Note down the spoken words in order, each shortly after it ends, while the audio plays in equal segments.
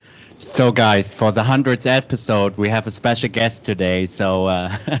So, guys, for the 100th episode, we have a special guest today. So,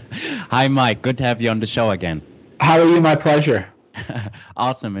 hi, Mike. Good to have you on the show again. How are you? My pleasure.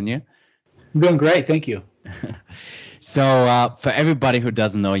 Awesome. And you? I'm doing great. Thank you. So, for everybody who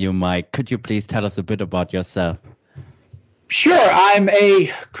doesn't know you, Mike, could you please tell us a bit about yourself? Sure. I'm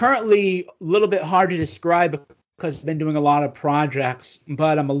currently a little bit hard to describe because I've been doing a lot of projects,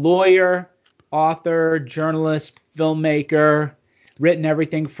 but I'm a lawyer, author, journalist, filmmaker, written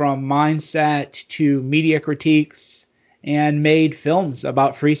everything from mindset to media critiques, and made films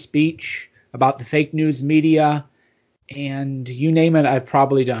about free speech, about the fake news media, and you name it, I've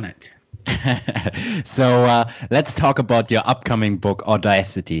probably done it. So let's talk about your upcoming book,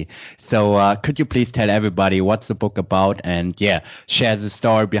 Audacity. So could you please tell everybody what's the book about, and share the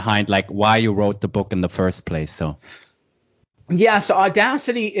story behind like why you wrote the book in the first place. So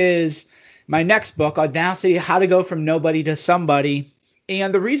Audacity is my next book, Audacity: How to Go from Nobody to Somebody.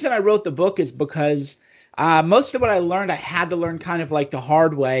 And the reason I wrote the book is because most of what I learned, I had to learn kind of like the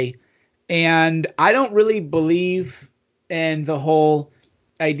hard way. And I don't really believe in the whole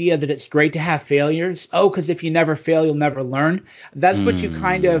idea that it's great to have failures. Oh, because if you never fail, you'll never learn. That's what you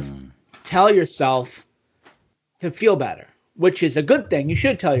kind of tell yourself to feel better, which is a good thing. You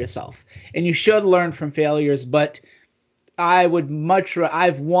should tell yourself, and you should learn from failures. But I've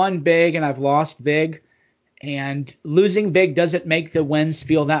won big and I've lost big, and losing big doesn't make the wins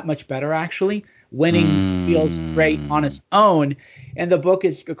feel that much better. Actually, winning feels great on its own. And the book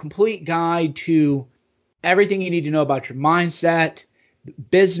is a complete guide to everything you need to know about your mindset,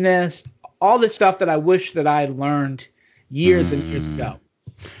 business, all the stuff that I wish that I had learned years and years ago.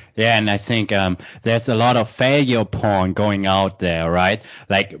 Yeah, and I think there's a lot of failure porn going out there, right?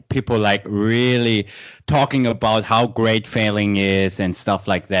 Like people like really talking about how great failing is and stuff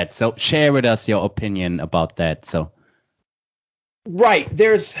like that. So share with us your opinion about that. So, right,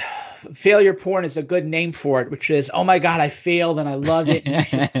 there's failure porn is a good name for it, which is, oh my God, I failed and I love it. And you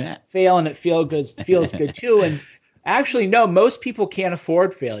should fail and it feels good too. And actually, no, most people can't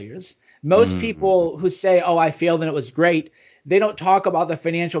afford failures. Most people who say, oh, I failed and it was great, they don't talk about the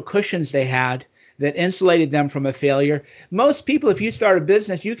financial cushions they had that insulated them from a failure. Most people, if you start a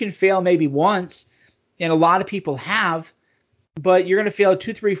business, you can fail maybe once, and a lot of people have, but you're going to fail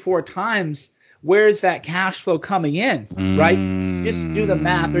 2, 3, 4 times. Where's that cash flow coming in, right? Just do the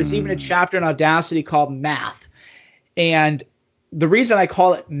math. There's even a chapter in Audacity called Math. And the reason I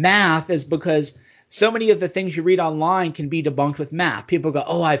call it math is because so many of the things you read online can be debunked with math. People go,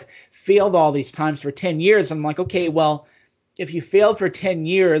 oh, I've failed all these times for 10 years. I'm like, okay, well, if you failed for 10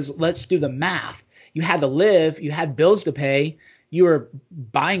 years, let's do the math. You had to live. You had bills to pay. You were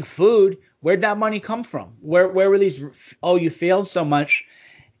buying food. Where'd that money come from? Where were these? Oh, you failed so much.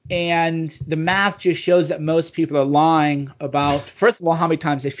 And the math just shows that most people are lying about, first of all, how many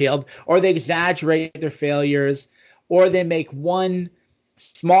times they failed, or they exaggerate their failures, or they make one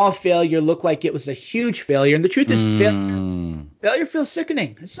small failure look like it was a huge failure. And the truth is, failure feels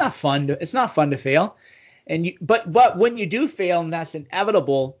sickening. It's not fun to fail. And but when you do fail, and that's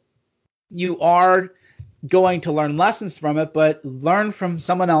inevitable, you are going to learn lessons from it, but learn from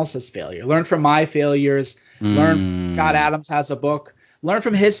someone else's failure. Learn from my failures. Learn from Scott Adams has a book. Learn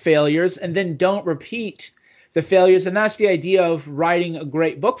from his failures, and then don't repeat the failures. And that's the idea of writing a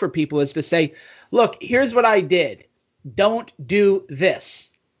great book for people, is to say, look, here's what I did. Don't do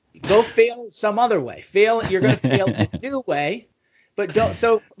this. Go fail some other way. You're going to fail in a new way, but don't.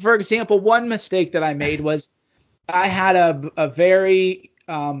 So, for example, one mistake that I made was I had a very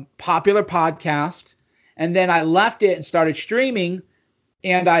popular podcast, and then I left it and started streaming,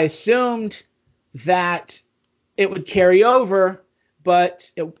 and I assumed that it would carry over,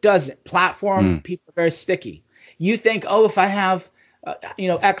 but it doesn't. People are very sticky. You think, oh, if I have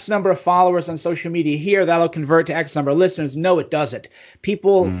X number of followers on social media here, that'll convert to X number of listeners. No, it doesn't.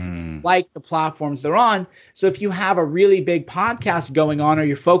 People like the platforms they're on. So if you have a really big podcast going on, or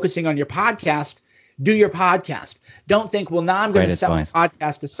you're focusing on your podcast, do your podcast. Don't think, well, now I'm going to set my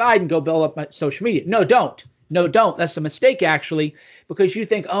podcast aside and go build up my social media. No, don't. That's a mistake, actually, because you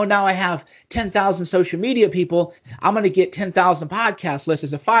think, oh, now I have 10,000 social media people. I'm going to get 10,000 podcast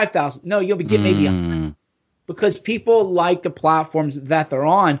listeners or 5,000. No, you'll get maybe 100. Because people like the platforms that they're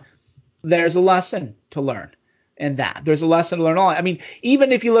on. There's a lesson to learn in that. There's a lesson to learn all. I mean,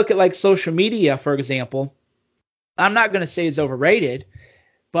 even if you look at like social media, for example, I'm not going to say it's overrated,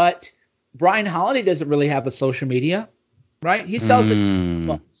 but Brian Holiday doesn't really have a social media, right? He sells it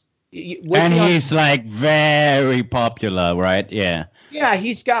once. And he's like very popular, right? Yeah. Yeah,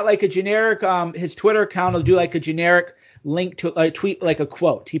 he's got like a generic, his Twitter account will do like a generic link to a tweet, like a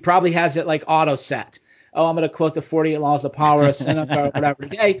quote. He probably has it like auto set. Oh, I'm going to quote the 48 laws of power of Seneca or whatever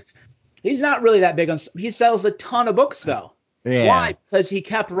today. He's not really that big on. He sells a ton of books though. Yeah. Why? Because he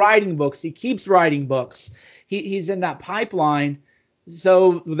kept writing books. He keeps writing books. He's in that pipeline.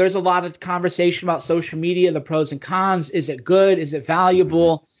 So there's a lot of conversation about social media, the pros and cons. Is it good? Is it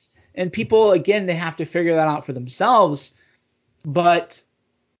valuable? And people, again, they have to figure that out for themselves. But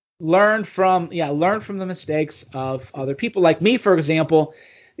learn from the mistakes of other people. Like me, for example,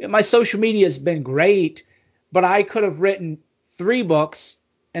 my social media has been great, but I could have written 3 books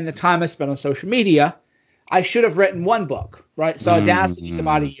in the time I spent on social media. I should have written 1 book, right? So Audacity's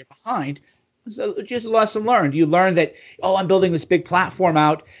about a year behind. So just a lesson learned. You learn that, I'm building this big platform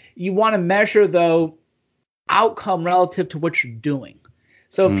out. You want to measure, though, outcome relative to what you're doing.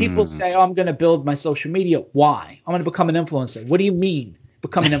 So people say, I'm going to build my social media. Why? I'm going to become an influencer. What do you mean,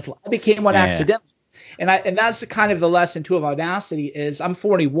 become an influencer? I became one accidentally. And that's the kind of the lesson, too, of Audacity is I'm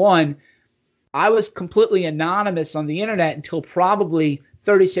 41. I was completely anonymous on the internet until probably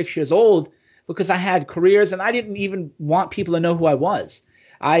 36 years old because I had careers and I didn't even want people to know who I was.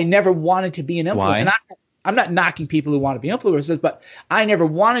 I never wanted to be an influencer. Why? And I'm not knocking people who want to be influencers, but I never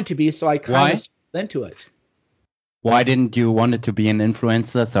wanted to be, so I kind of fell into it. Why didn't you want it to be an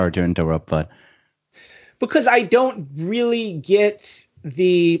influencer? Sorry to interrupt, but because I don't really get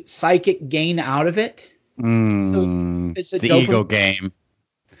the psychic gain out of it. So it's the ego game.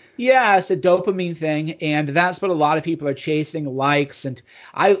 Yeah, it's a dopamine thing, and that's what a lot of people are chasing, likes. And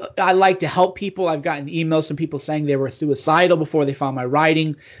I like to help people. I've gotten emails from people saying they were suicidal before they found my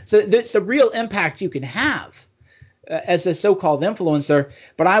writing. So it's a real impact you can have as a so-called influencer.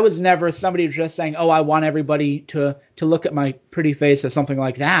 But I was never somebody who's just saying, I want everybody to look at my pretty face or something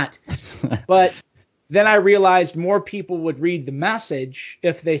like that. But then I realized more people would read the message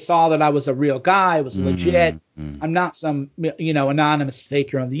if they saw that I was a real guy, was legit. I'm not some, anonymous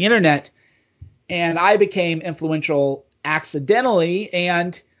faker on the internet. And I became influential accidentally.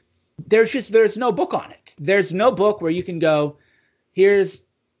 And there's no book on it. There's no book where you can go, here's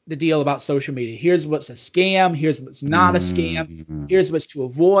the deal about social media. Here's what's a scam. Here's what's not a scam. Here's what's to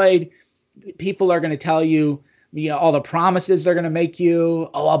avoid. People are going to tell you, all the promises they're going to make you.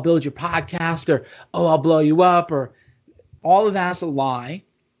 I'll build your podcast, or I'll blow you up, or all of that's a lie.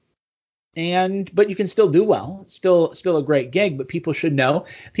 But you can still do well. Still a great gig, but people should know.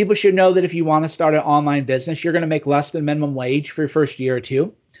 People should know that if you want to start an online business, you're going to make less than minimum wage for your first year or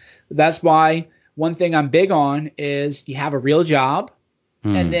two. That's why one thing I'm big on is you have a real job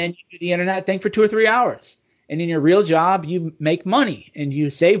and then you do the internet thing for 2 or 3 hours. And in your real job, you make money and you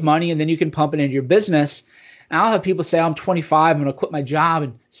save money, and then you can pump it into your business. I'll have people say, I'm 25, I'm going to quit my job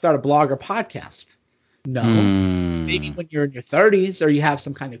and start a blog or podcast. No, maybe when you're in your 30s or you have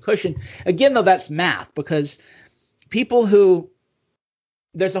some kind of cushion. Again, though, that's math, because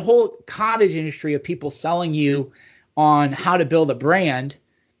there's a whole cottage industry of people selling you on how to build a brand,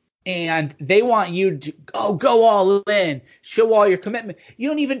 and they want you to go all in, show all your commitment.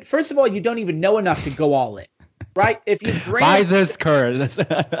 First of all, you don't even know enough to go all in. Right? If you buy this course,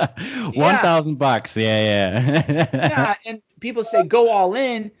 $1,000. Yeah. Yeah. And people say go all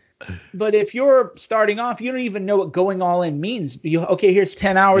in, but if you're starting off, you don't even know what going all in means. Here's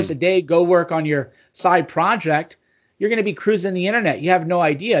 10 hours a day. Go work on your side project. You're going to be cruising the internet. You have no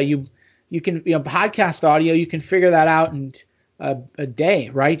idea. You can podcast audio. You can figure that out in a day,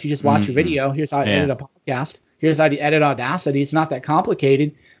 right? You just watch a video. Here's how I edit a podcast. Here's how to edit Audacity. It's not that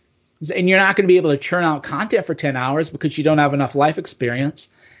complicated. And you're not going to be able to churn out content for 10 hours because you don't have enough life experience.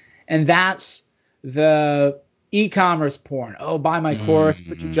 And that's the e-commerce porn. Buy my course,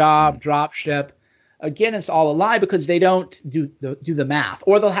 quit your job, drop ship. Again, it's all a lie because they don't do the math.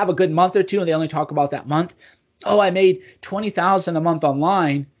 Or they'll have a good month or two and they only talk about that month. I made $20,000 a month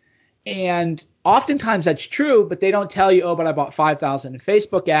online. And oftentimes that's true, but they don't tell you, but I bought $5,000 in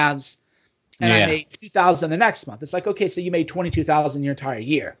Facebook ads. And I made $2,000 the next month. It's like, okay, so you made $22,000 your entire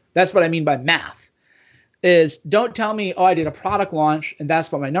year. That's what I mean by math. Is don't tell me, I did a product launch and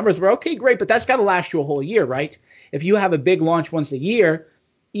that's what my numbers were. Okay, great, but that's got to last you a whole year, right? If you have a big launch once a year,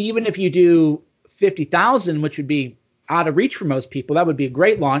 even if you do 50,000, which would be out of reach for most people, that would be a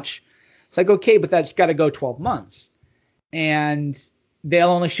great launch. It's like, okay, but that's got to go 12 months. And they'll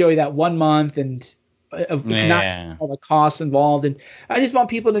only show you that 1 month and not all the costs involved. And I just want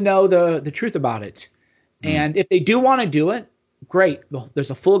people to know the truth about it. And if they do want to do it, great.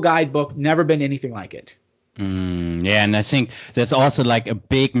 There's a full guidebook, never been anything like it. And I think there's also like a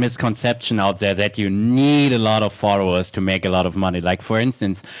big misconception out there that you need a lot of followers to make a lot of money. Like, for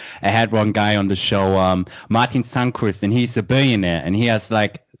instance, I had one guy on the show, Martin Sandquist, and he's a billionaire, and he has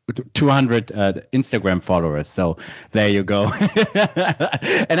like 200 Instagram followers. So there you go.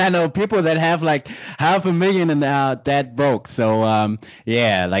 And I know people that have like 500,000 and that broke. So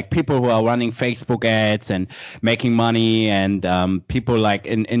yeah, like people who are running Facebook ads and making money, and people like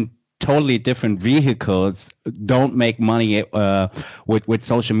in totally different vehicles don't make money with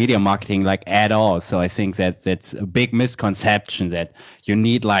social media marketing like at all. So I think that that's a big misconception that you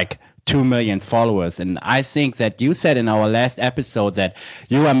need like 2 million followers. And I think that you said in our last episode that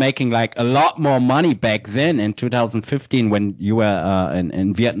you were making like a lot more money back then in 2015 when you were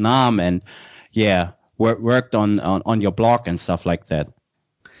in Vietnam, and yeah, worked on your blog and stuff like that.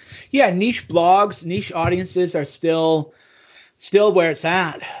 Yeah, niche blogs, niche audiences are still where it's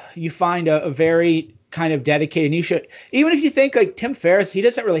at. You find a very kind of dedicated niche. Even if you think like Tim Ferriss, he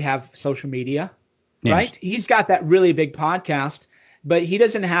doesn't really have social media, right? He's got that really big podcast, but he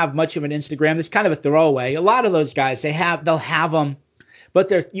doesn't have much of an Instagram. It's kind of a throwaway. A lot of those guys, they'll have them,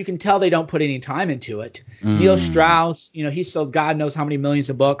 but you can tell they don't put any time into it. Neil Strauss, he sold God knows how many millions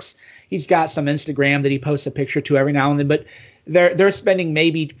of books. He's got some Instagram that he posts a picture to every now and then, but they're spending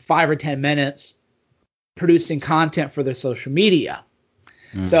maybe 5 or 10 minutes producing content for their social media.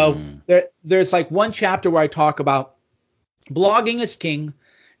 So there's like one chapter where I talk about blogging is king.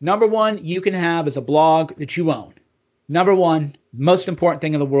 Number one, you can have is a blog that you own. Number one, most important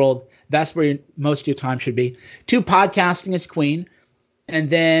thing in the world. That's where most of your time should be. 2, podcasting is queen. And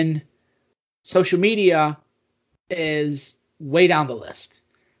then social media is way down the list.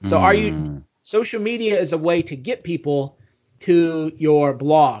 So social media is a way to get people to your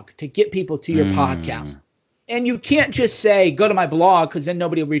blog, to get people to your podcast. And you can't just say, go to my blog, because then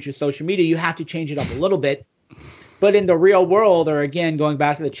nobody will reach your social media. You have to change it up a little bit. But in the real world, or again, going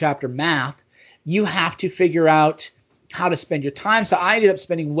back to the chapter math, you have to figure out how to spend your time. So I ended up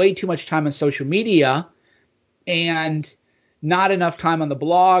spending way too much time on social media and not enough time on the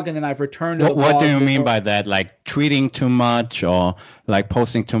blog. And then I've returned to the blog. What do you mean by that? Like tweeting too much, or like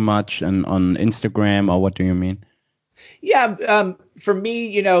posting too much on Instagram, or what do you mean? Yeah, for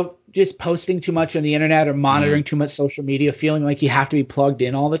me, just posting too much on the internet or monitoring too much social media, feeling like you have to be plugged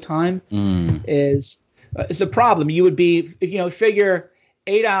in all the time is a problem. You would be, figure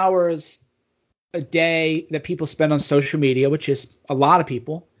 8 hours a day that people spend on social media, which is a lot of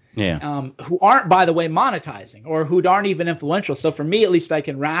people. Who aren't, by the way, monetizing, or who aren't even influential. So for me, at least, I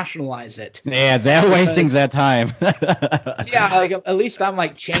can rationalize it. Yeah, they're wasting their time. Yeah, like at least I'm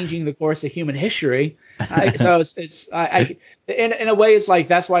like changing the course of human history. So in a way, it's like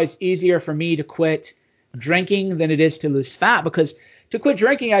that's why it's easier for me to quit drinking than it is to lose fat, because to quit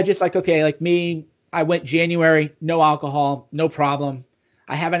drinking, I just like me. I went January, no alcohol, no problem.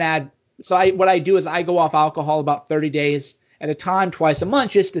 I haven't had. So what I do is I go off alcohol about 30 days at a time, twice a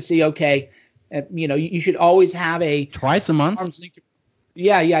month, just to see, okay, you should always have a twice a month.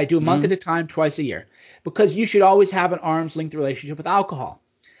 Yeah, I do a month at a time, twice a year, because you should always have an arm's length relationship with alcohol.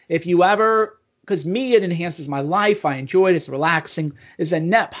 If you ever, because me, it enhances my life. I enjoy it. It's relaxing. It's a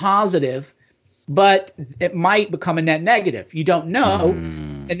net positive, but it might become a net negative. You don't know.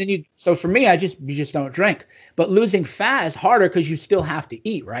 And then so for me, you just don't drink. But losing fat is harder because you still have to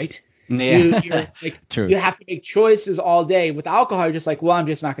eat, right? Yeah. True. You have to make choices all day. With alcohol, you're just like, well, I'm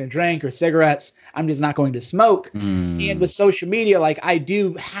just not going to drink, or cigarettes, I'm just not going to smoke. And with social media, like I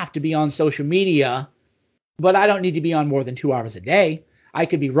do have to be on social media, but I don't need to be on more than 2 hours a day. I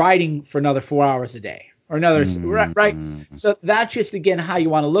could be writing for another 4 hours a day or another, right? So that's just, again, how you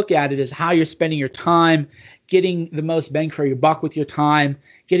want to look at it, is how you're spending your time, getting the most bang for your buck with your time,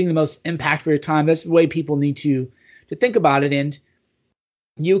 getting the most impact for your time. That's the way people need to think about it. And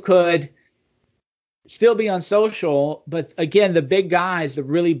you could still be on social, but again, the big guys, the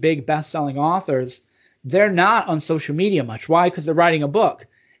really big best-selling authors, they're not on social media much. Why? Because they're writing a book,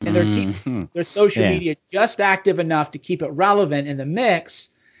 and they're keeping their social media just active enough to keep it relevant in the mix,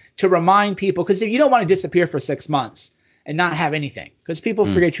 to remind people. Because if you don't want to disappear for 6 months and not have anything, because people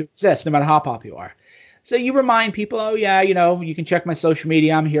forget you exist no matter how popular you are. So you remind people, oh yeah, you can check my social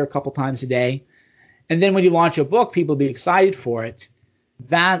media. I'm here a couple times a day. And then when you launch a book, people will be excited for it.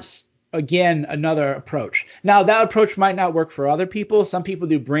 That's, again, another approach. Now, that approach might not work for other people. Some people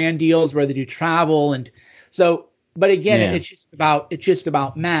do brand deals where they do travel. And so, but again, it's just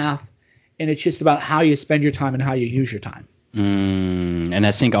about math, and it's just about how you spend your time and how you use your time. And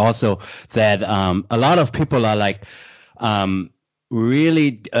I think also that a lot of people are like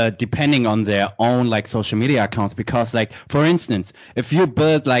really depending on their own like social media accounts, because like, for instance, if you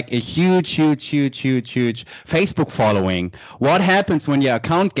build like a huge Facebook following, what happens when your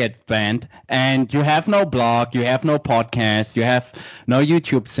account gets banned and you have no blog, you have no podcast, you have no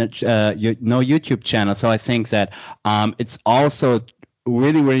YouTube channel? So I think that it's also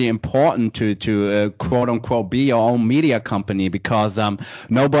really, really important to quote unquote be your own media company, because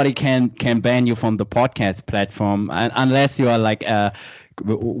nobody can ban you from the podcast platform unless you are like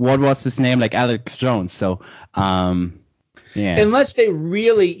what was his name, like Alex Jones. So yeah. Unless they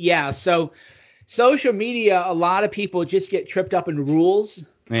really, so social media, a lot of people just get tripped up in rules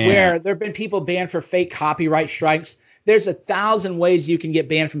where there have been people banned for fake copyright strikes. There's 1,000 ways you can get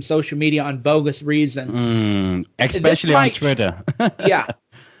banned from social media on bogus reasons. Especially on Twitter. Yeah.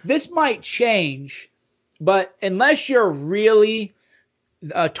 This might change, but unless you're really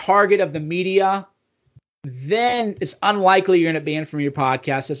a target of the media, then it's unlikely you're going to ban from your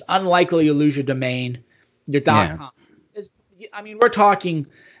podcast. It's unlikely you'll lose your domain, your .com. I mean, we're talking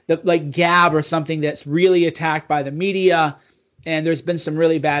like Gab or something that's really attacked by the media, and there's been some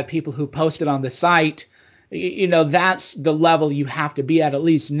really bad people who posted on the site. That's the level you have to be at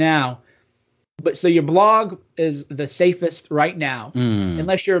least now. But so your blog is the safest right now,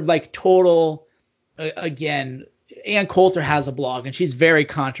 unless you're like total, again, Ann Coulter has a blog and she's very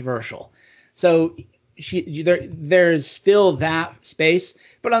controversial. So there's still that space.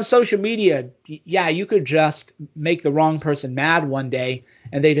 But on social media, you could just make the wrong person mad one day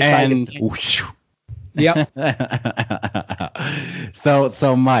and they decide Yep.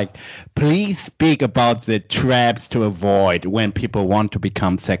 So Mike, please speak about the traps to avoid when people want to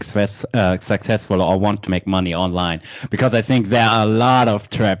become successful or want to make money online, because I think there are a lot of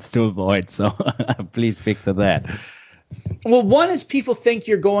traps to avoid. So please speak to that. Well, one is people think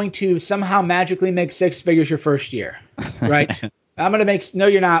you're going to somehow magically make 6 figures your first year, right? No,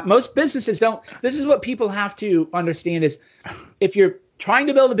 you're not. Most businesses don't. This is what people have to understand is if you're trying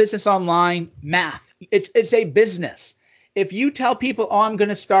to build a business online, math. It's a business. If you tell people, I'm going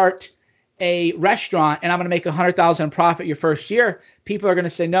to start a restaurant and I'm going to make $100,000 in profit your first year, people are going to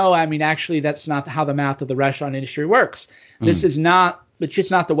say, no, I mean, actually, that's not how the math of the restaurant industry works. This is not, it's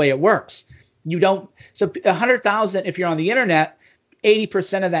just not the way it works. You don't. So 100,000, if you're on the internet,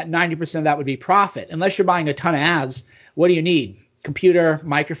 80% of that, 90% of that would be profit. Unless you're buying a ton of ads, what do you need? Computer,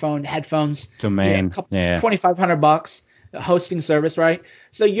 microphone, headphones, domain, $2,500. Hosting service, right?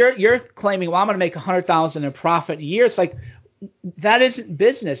 So you're claiming, well, I'm going to make $100,000 in profit a year. It's like, that isn't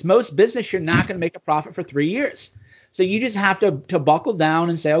business. Most business, you're not going to make a profit for 3 years. So you just have to buckle down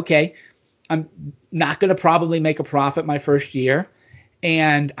and say, okay, I'm not going to probably make a profit my first year,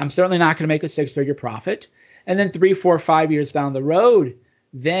 and I'm certainly not going to make a 6-figure profit. And then 3, 4, 5 years down the road,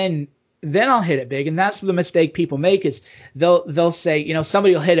 then I'll hit it big. And that's the mistake people make is they'll say,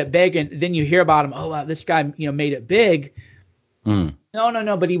 somebody will hit it big, and then you hear about him. Oh, wow, this guy, made it big.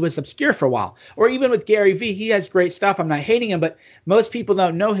 No, but he was obscure for a while. Or even with Gary Vee, he has great stuff. I'm not hating him, but most people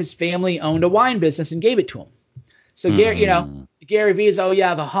don't know his family owned a wine business and gave it to him. So Gary Vee is,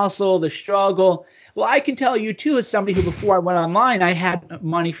 the hustle, the struggle. Well, I can tell you too, as somebody who before I went online, I had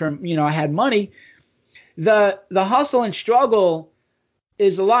money from, I had money. The hustle and struggle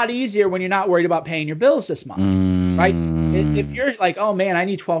is a lot easier when you're not worried about paying your bills this month, right? If you're like, oh man, I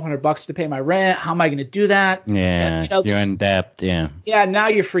need $1,200 to pay my rent. How am I going to do that? Yeah, you're in debt. Yeah. Yeah. Now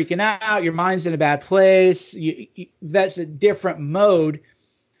you're freaking out. Your mind's in a bad place. That's a different mode.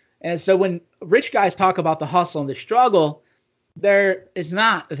 And so when rich guys talk about the hustle and the struggle, there is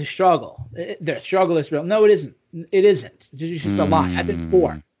not the struggle. The struggle is real. No, it isn't. It isn't. It's just a lie. I've been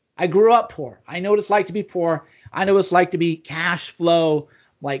poor. I grew up poor. I know what it's like to be poor. I know what it's like to be cash flow,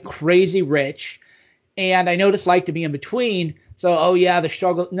 like crazy rich. And I know what it's like to be in between. So, the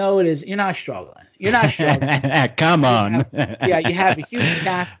struggle. No, it is. You're not struggling. You're not struggling. Come on. You have a huge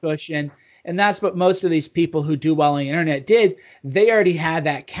cash cushion. And that's what most of these people who do well on the internet did. They already had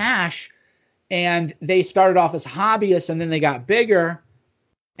that cash, and they started off as hobbyists, and then they got bigger.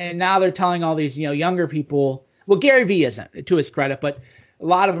 And now they're telling all these, younger people. Well, Gary Vee isn't, to his credit, but a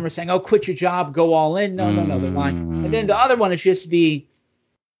lot of them are saying, oh, quit your job, go all in. No, they're lying. And then the other one is just the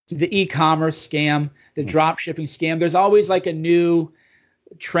e-commerce scam, the drop shipping scam. There's always like a new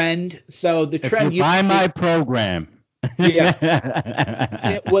trend. So the trend. If you buy my program. Yeah.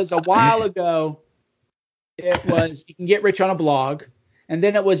 It was a while ago. It was you can get rich on a blog. And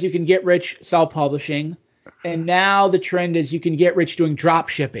then it was you can get rich self-publishing. And now the trend is you can get rich doing drop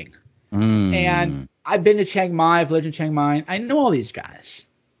shipping. And I've been to Chiang Mai. I've lived in Chiang Mai. I know all these guys.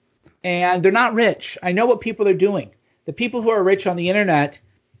 And they're not rich. I know what people are doing. The people who are rich on the internet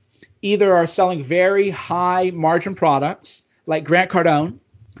either are selling very high margin products like Grant Cardone.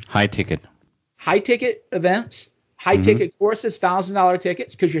 High ticket events, high ticket courses, $1,000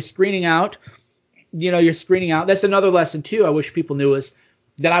 tickets, because you're screening out. You're screening out. That's another lesson too. I wish people knew is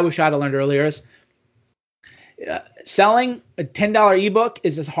that I wish I'd have learned earlier is selling a $10 ebook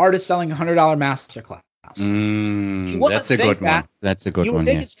is as hard as selling a $100 masterclass. That's a good one. That's a good one. You would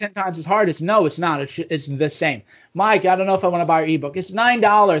think it's 10 times as hard. No, it's not. It's the same. Mike, I don't know if I want to buy your ebook. It's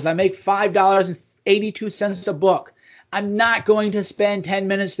 $9. I make $5.82 a book. I'm not going to spend 10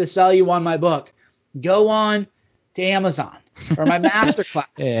 minutes to sell you on my book. Go on to Amazon or my masterclass.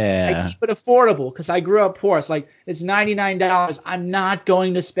 I keep it affordable because I grew up poor. It's like it's $99. I'm not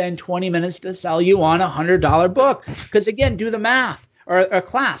going to spend 20 minutes to sell you on a $100 book because, again, do the math or a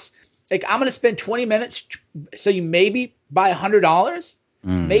class. Like, I'm going to spend 20 minutes so you maybe buy $100,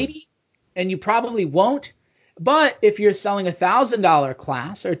 maybe, and you probably won't. But if you're selling a $1,000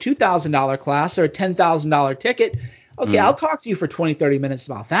 class or a $2,000 class or a $10,000 ticket, okay, I'll talk to you for 20, 30 minutes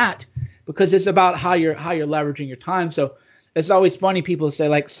about that because it's about how you're leveraging your time. So it's always funny. People say,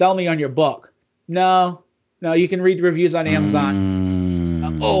 like, sell me on your book. No, you can read the reviews on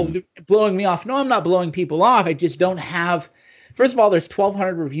Amazon. Blowing me off. No, I'm not blowing people off. I just don't have. First of all, there's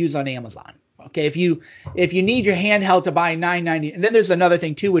 1,200 reviews on Amazon. Okay, if you need your handheld to buy $9.90, and then there's another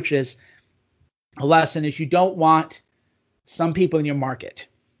thing too, which is a lesson is you don't want some people in your market.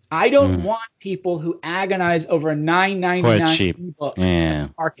 I don't want people who agonize over a $9.99 ebook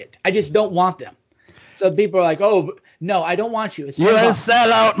market. I just don't want them. So people are like, oh no, I don't want you. You're a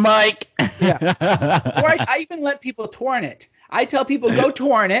sellout, Mike. Yeah. Or I even let people torrent it. I tell people go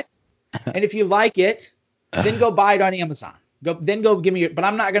torrent it, and if you like it, then go buy it on Amazon. Go give me but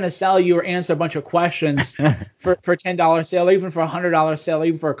I'm not going to sell you or answer a bunch of questions for a $10 sale, or even for a $100 sale, or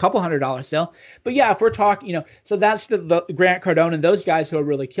even for a couple $100 sale. But yeah, if we're talking, so that's the Grant Cardone and those guys who are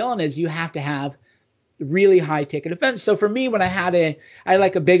really killing is you have to have really high ticket events. So for me, when I had a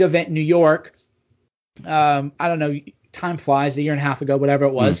big event in New York, I don't know, time flies, a year and a half ago, whatever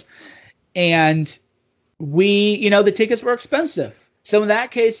it was. And we, the tickets were expensive. So in that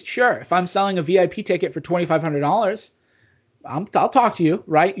case, sure, if I'm selling a VIP ticket for $2,500, I'll talk to you,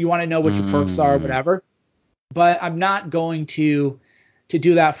 right? You want to know what your perks are, whatever. But I'm not going to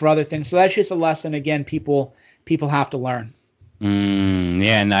do that for other things. So that's just a lesson. Again, people have to learn.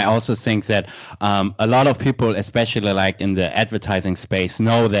 Yeah, and I also think that a lot of people, especially like in the advertising space,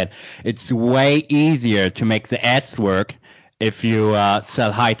 know that it's way easier to make the ads work if you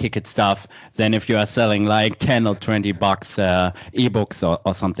sell high ticket stuff than if you are selling like 10 or 20 bucks ebooks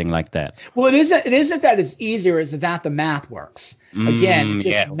or something like that. Well, it isn't that it's easier, it's that the math works. Again,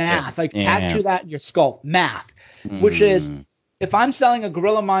 just math. Tattoo that in your skull. Math. Which is, if I'm selling a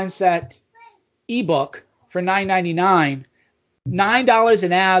Guerrilla Mindset ebook for $9.99, $9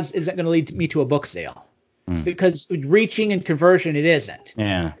 in ads isn't going to lead me to a book sale. Because reaching and conversion, it isn't.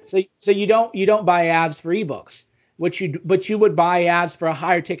 Yeah. So you don't buy ads for ebooks. But you would buy ads for a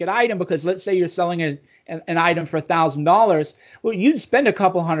higher ticket item, because let's say you're selling an item for $1,000. Well, you'd spend a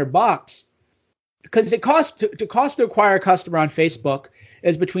couple $100 because it costs to acquire a customer on Facebook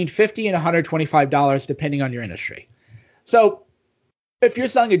is between $50 and $125 depending on your industry. So if you're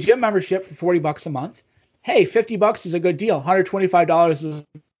selling a gym membership for $40 a month, hey, $50 is a good deal. $125 is a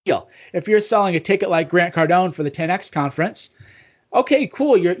good deal. If you're selling a ticket like Grant Cardone for the 10X conference, okay,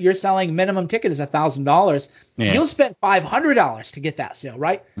 cool. You're selling minimum ticket is $1,000. Yeah. You'll spend $500 to get that sale,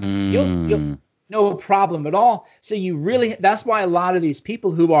 right? You'll no problem at all. So that's why a lot of these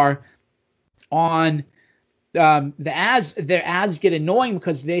people who are on the ads, their ads get annoying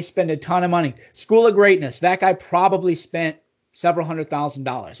because they spend a ton of money. School of Greatness, that guy probably spent several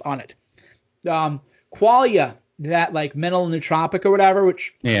 $100,000 on it. Qualia, that like Mental Nootropic or whatever,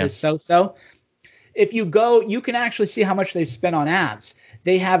 which is so. If you go, you can actually see how much they've spent on ads.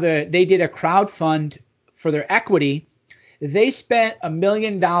 They did a crowdfund for their equity. They spent $1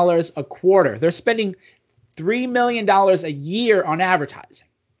 million a quarter. They're spending $3 million a year on advertising,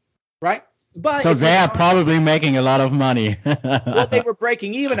 right? But so they are probably making a lot of money. Well, they were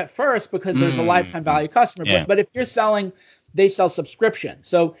breaking even at first because there's a lifetime value customer. Yeah. But if you're selling, they sell subscription.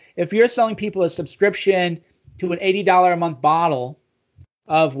 So if you're selling people a subscription to an $80 a month bottle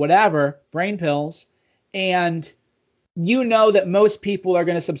of whatever, brain pills, and you know that most people are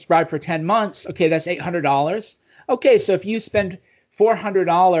going to subscribe for 10 months, okay, that's $800. Okay, so if you spend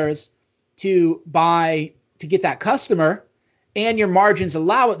 $400 to get that customer and your margins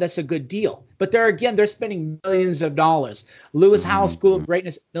allow it, that's a good deal. But they're spending millions of dollars. Lewis Howes School of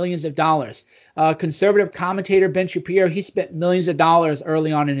Greatness, millions of dollars. Conservative commentator Ben Shapiro, he spent millions of dollars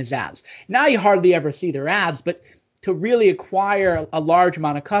early on in his ads. Now you hardly ever see their ads, but to really acquire a large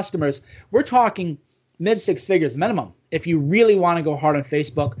amount of customers, we're talking mid-six figures minimum. If you really want to go hard on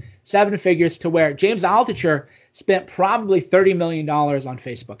Facebook, 7 figures, to where James Altucher spent probably $30 million on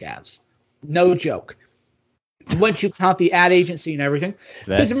Facebook ads. No joke. once you count the ad agency and everything.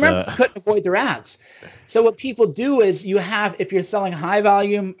 Because remember, you couldn't avoid their ads. So what people do is if you're selling high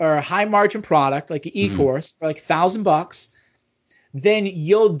volume or high margin product, like an e-course, for like $1,000, then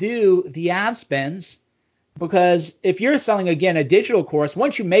you'll do the ad spends. Because if you're selling, again, a digital course,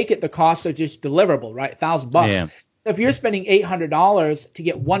 once you make it, the costs are just deliverable, right? $1,000. Yeah. So if you're spending $800 to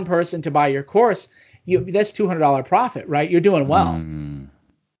get one person to buy your course, that's $200 profit, right? You're doing well.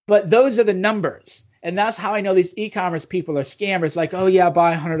 But those are the numbers. And that's how I know these e-commerce people are scammers. Like, oh yeah,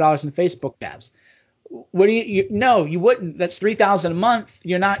 buy $100 in Facebook ads. What do no, you wouldn't. That's $3,000 a month.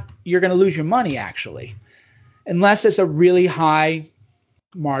 You're going to lose your money actually, unless it's a really high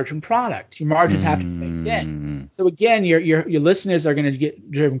margin product. Your margins have to be baked in. So again, your listeners are going to get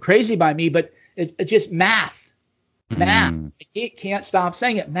driven crazy by me, but it's just math. I can't stop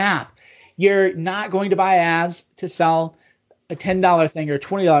saying it. Math. You're not going to buy ads to sell a $10 thing or a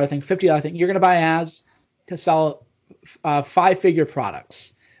 $20 thing, $50 thing. You're going to buy ads to sell 5-figure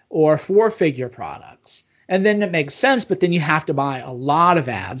products or 4-figure products. And then it makes sense, but then you have to buy a lot of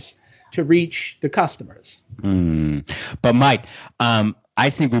ads to reach the customers. But Mike, I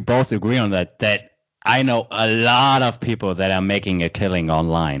think we both agree on that I know a lot of people that are making a killing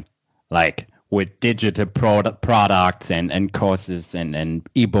online, like with digital products and courses and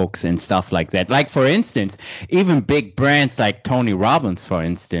ebooks and stuff like that. Like, for instance, even big brands like Tony Robbins, for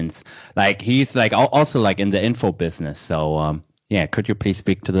instance, like he's like also like in the info business. So yeah, could you please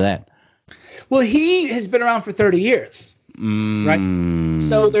speak to that? Well, he has been around for 30 years. Right.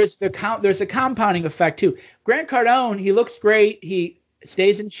 So there's a compounding effect too. Grant Cardone, he looks great. He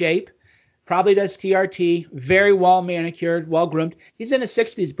stays in shape, probably does TRT, very well manicured, well groomed. He's in his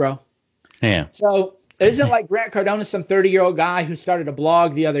 60s, bro. Yeah. So it isn't like Grant Cardone is some 30-year-old guy who started a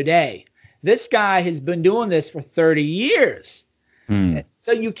blog the other day. This guy has been doing this for 30 years.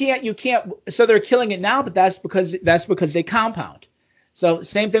 So you can't. So they're killing it now, but that's because they compound. So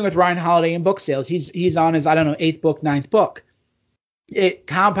same thing with Ryan Holiday in book sales. He's on his, I don't know, 8th book, 9th book. It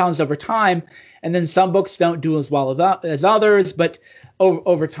compounds over time, and then some books don't do as well as others, but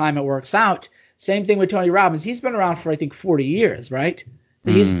over time it works out. Same thing with Tony Robbins. He's been around for, I think, 40 years, right?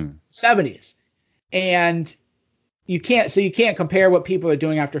 He's 70s. And you can't compare what people are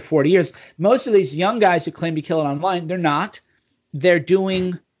doing after 40 years. Most of these young guys who claim to kill it online, they're not. They're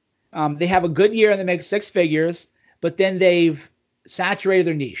doing they have a good year and they make 6 figures, but then they've saturated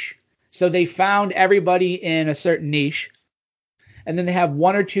their niche. So they found everybody in a certain niche, and then they have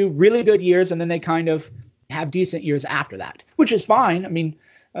 1 or 2 really good years, and then they kind of have decent years after that, which is fine. I mean,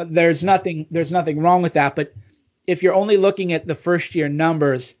 there's nothing wrong with that. But if you're only looking at the first year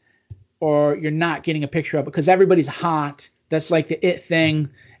numbers, or you're not getting a picture of it, because everybody's hot, that's like the it thing.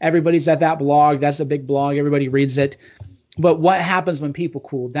 Everybody's at that blog. That's a big blog. Everybody reads it. But what happens when people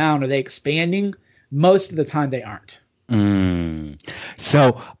cool down? Are they expanding? Most of the time they aren't.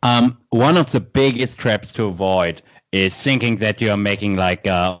 So one of the biggest traps to avoid is thinking that you are making like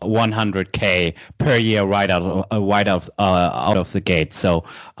 100K per year right out of the gate. So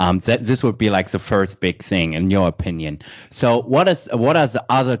this would be like the first big thing in your opinion. So what are the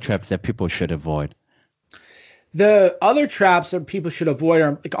other traps that people should avoid? The other traps that people should avoid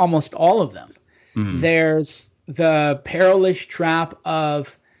are like almost all of them. There's the perilous trap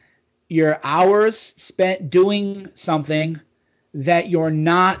of your hours spent doing something that you're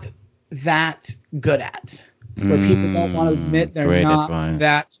not that good at, where people don't want to admit they're not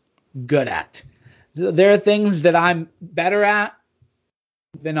that good at. There are things that I'm better at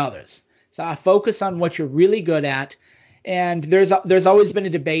than others. So I focus on what you're really good at. And there's always been a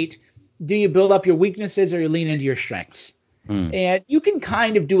debate. Do you build up your weaknesses or you lean into your strengths? And you can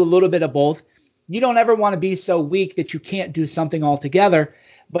kind of do a little bit of both. You don't ever want to be so weak that you can't do something altogether,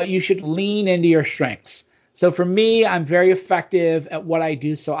 but you should lean into your strengths. So for me, I'm very effective at what I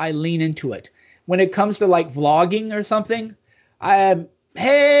do, so I lean into it. When it comes to like vlogging or something,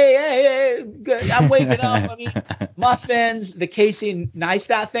 hey, good. I'm waking up. I mean, muffins, the Casey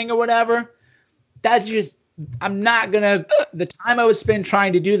Neistat thing or whatever. That's just, the time I would spend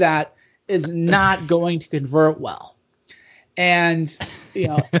trying to do that is not going to convert well. And,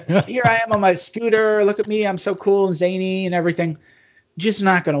 here I am on my scooter. Look at me. I'm so cool and zany and everything. Just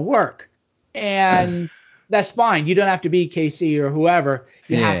not going to work. And that's fine. You don't have to be Casey or whoever.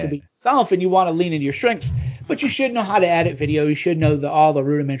 You have to be yourself, and you want to lean into your strengths. But you should know how to edit video. You should know all the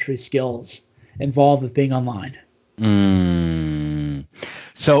rudimentary skills involved with being online.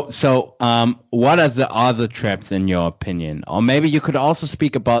 So what are the other traps in your opinion? Or maybe you could also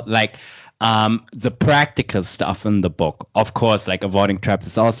speak about like the practical stuff in the book. Of course, like avoiding traps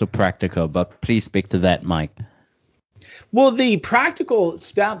is also practical, but please speak to that, Mike. Well, the practical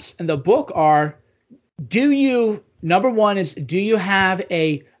steps in the book are number one is, do you have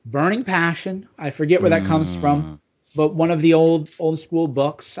a burning passion? I forget where that comes from, but one of the old school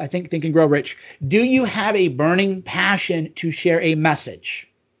books, I think Think and Grow Rich. Do you have a burning passion to share a message?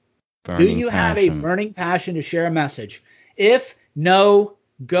 Do you have a burning passion to share a message? If no,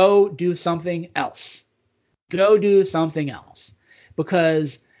 go do something else. Go do something else,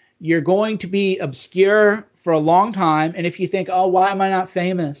 because you're going to be obscure for a long time. And if you think, oh, why am I not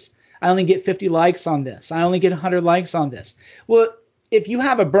famous? I only get 50 likes on this. I only get 100 likes on this. Well, if you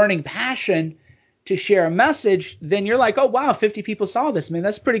have a burning passion to share a message, then you're like, oh, wow, 50 people saw this. Man,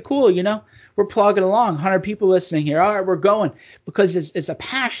 that's pretty cool. You know, we're plugging along, 100 people listening here. All right, we're going, because it's a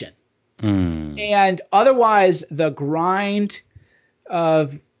passion. And otherwise, the grind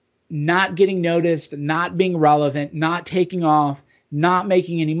of not getting noticed, not being relevant, not taking off, not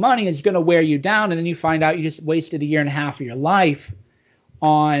making any money is going to wear you down. And then you find out you just wasted a year and a half of your life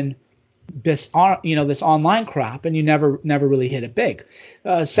on this online crap, and you never really hit it big.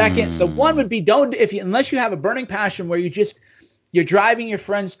 Second, so one would be, unless you have a burning passion where you're driving your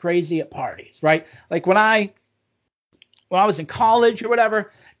friends crazy at parties, right? Like when I was in college or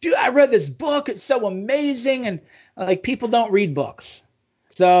whatever, dude, I read this book. It's so amazing. And like, people don't read books.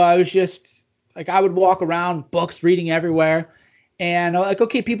 So I was just like, I would walk around, books, reading everywhere. And I'm like,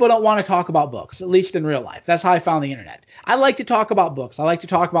 okay, people don't want to talk about books, at least in real life. That's how I found the internet. I like to talk about books. I like to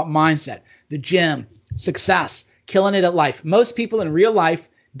talk about mindset, the gym, success, killing it at life. Most people in real life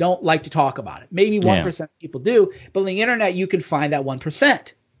don't like to talk about it. Maybe 1% of people do, but on the internet, you can find that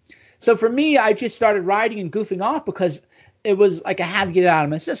 1%. So for me, I just started writing and goofing off because it was like I had to get it out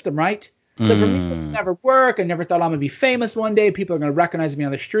of my system, right? So for me, it's never work. I never thought I'm going to be famous one day. People are going to recognize me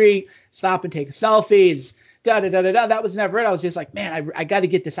on the street, stop and take selfies, da-da-da-da-da. That was never it. I was just like, man, I got to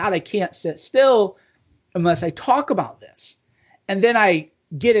get this out. I can't sit still unless I talk about this. And then I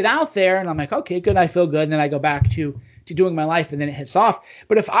get it out there, and I'm like, okay, good, I feel good. And then I go back to doing my life, and then it hits off.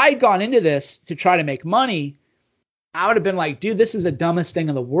 But if I'd gone into this to try to make money, I would have been like, dude, this is the dumbest thing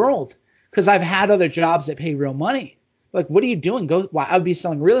in the world, because I've had other jobs that pay real money. Like, what are you doing? I would be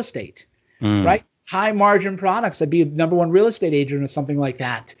selling real estate, right? High margin products. I'd be a number one real estate agent or something like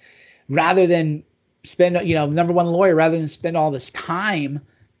that, rather than spend, number one lawyer, rather than spend all this time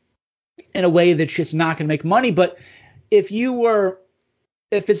in a way that's just not going to make money. But if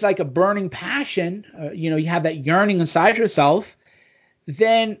it's like a burning passion, you have that yearning inside yourself,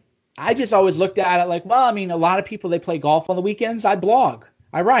 then I just always looked at it like, well, I mean, a lot of people, they play golf on the weekends. I blog,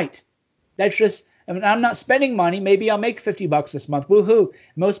 I write. That's just, I mean, I'm not spending money. Maybe I'll make $50 this month. Woohoo.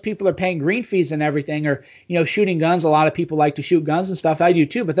 Most people are paying green fees and everything, or, shooting guns. A lot of people like to shoot guns and stuff. I do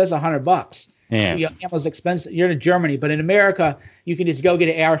too, but that's $100. Yeah. Ammo's expensive. You're in Germany, but in America, you can just go get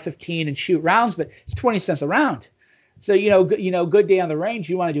an AR-15 and shoot rounds, but it's 20 cents a round. So, good day on the range,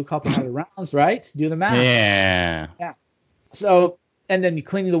 you want to do a couple hundred rounds, right? Do the math. Yeah. So, and then you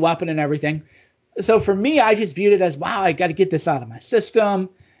clean the weapon and everything. So for me, I just viewed it as, wow, I got to get this out of my system.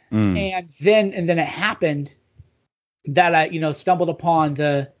 And then it happened that I, stumbled upon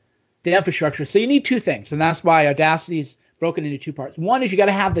the infrastructure. So you need two things. And that's why Audacity is broken into two parts. One is you got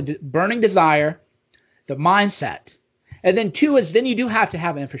to have the burning desire, the mindset. And then two is then you do have to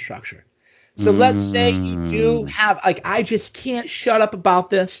have infrastructure. So let's say you do have, like, I just can't shut up about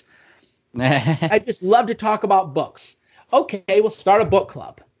this. I just love to talk about books. Okay, we'll start a book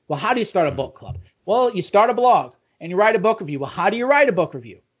club. Well, how do you start a book club? Well, you start a blog and you write a book review. Well, how do you write a book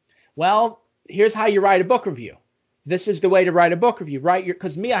review? Well, here's how you write a book review. This is the way to write a book review, right?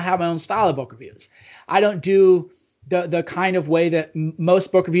 Because I have my own style of book reviews. I don't do the kind of way that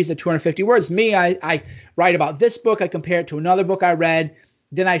most book reviews are 250 words. I write about this book. I compare it to another book I read.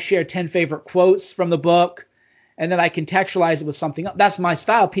 Then I share 10 favorite quotes from the book, and then I contextualize it with something else. That's my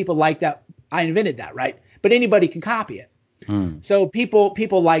style. People like that. I invented that, right? But anybody can copy it. So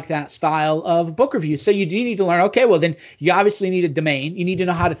people like that style of book review. So you do need to learn, okay, well, then you obviously need a domain. You need to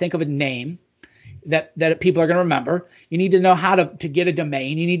know how to think of a name that people are going to remember. You need to know how to get a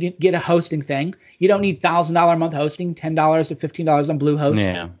domain. You need to get a hosting thing. You don't need $1,000 a month hosting, $10 or $15 on Bluehost.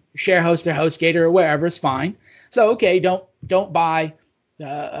 Yeah. ShareHost or HostGator or wherever is fine. So, okay, don't buy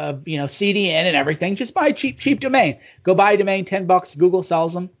CDN and everything. Just buy a cheap domain. Go buy a domain, $10. Google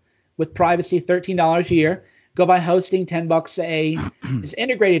sells them with privacy, $13 a year. Go buy hosting, $10 it's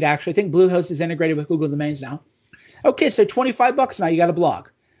integrated, actually. I think Bluehost is integrated with Google Domains now. Okay, so $25 now, you got a blog.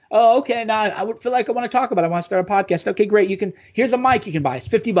 Oh, okay, now I would feel like I want to talk about it. I want to start a podcast. Okay, great. Here's a mic you can buy. It's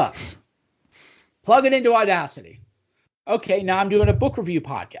 $50. Plug it into Audacity. Okay, now I'm doing a book review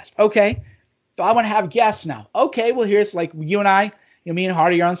podcast. Okay, so I want to have guests now. Okay, well, here's like you and I, me and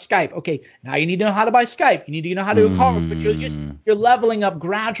Hardy are on Skype. Okay, now you need to know how to buy Skype. You need to know how to do a call, but you're leveling up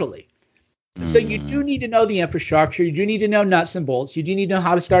gradually. So you do need to know the infrastructure. You do need to know nuts and bolts. You do need to know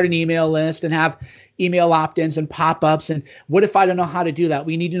how to start an email list and have email opt-ins and pop-ups. And what if I don't know how to do that?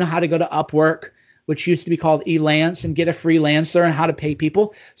 We need to know how to go to Upwork, which used to be called Elance, and get a freelancer and how to pay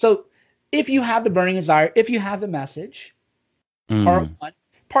people. So if you have the burning desire, if you have the message, part one.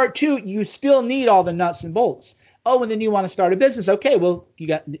 Part two, you still need all the nuts and bolts. Oh, and then you want to start a business. Okay, well,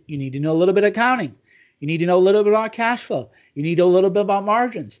 you need to know a little bit of accounting. You need to know a little bit about cash flow. You need to know a little bit about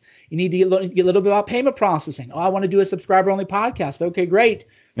margins. You need to get a little bit about payment processing. Oh, I want to do a subscriber-only podcast. Okay, great.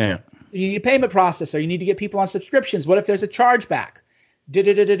 Yeah. You need a payment processor. You need to get people on subscriptions. What if there's a chargeback?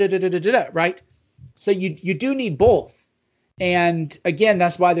 Right? So you do need both. And again,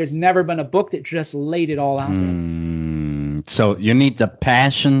 that's why there's never been a book that just laid it all out there. So you need the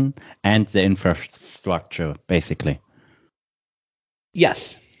passion and the infrastructure, basically.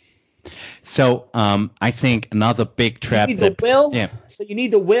 Yes. So I think another big trap. You need the will. Yeah. So you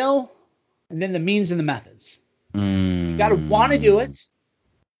need the will, and then the means and the methods. You got to want to do it.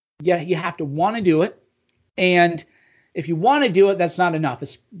 Yeah, you have to want to do it. And if you want to do it, that's not enough.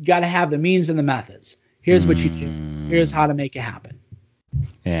 You got to have the means and the methods. Here's what you do. Here's how to make it happen.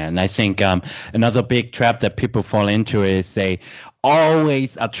 Yeah, and I think another big trap that people fall into is they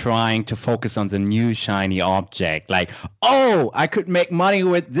always are trying to focus on the new shiny object. Like, oh, I could make money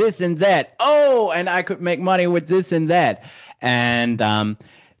with this and that. Oh, and I could make money with this and that. And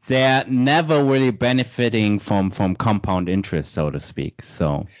they're never really benefiting from compound interest, so to speak.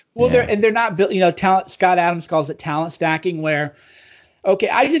 So, well, they're not built. Talent. Scott Adams calls it talent stacking, where, okay,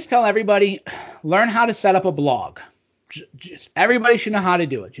 I just tell everybody, learn how to set up a blog. Just everybody should know how to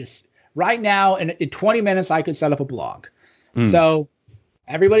do it. Just right now, in 20 minutes, I could set up a blog. So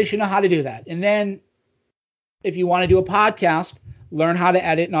everybody should know how to do that. And then if you want to do a podcast, learn how to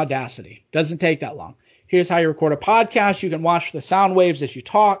edit in Audacity. Doesn't take that long. Here's how you record a podcast. You can watch the sound waves as you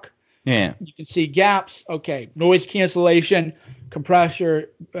talk. Yeah. You can see gaps. Okay. Noise cancellation, compressor,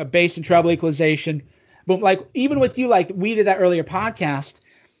 bass and treble equalization. But like, even with you, like we did that earlier podcast.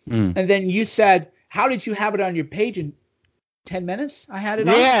 And then you said, how did you have it on your page in 10 minutes? I had it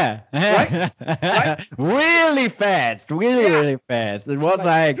on. Yeah. Right? Really fast. Really fast. It was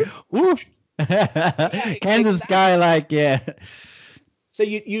like whoosh. Kansas guy, like, yeah. So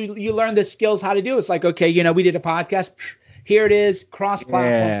you learn the skills how to do it. It's like, okay, we did a podcast. Here it is,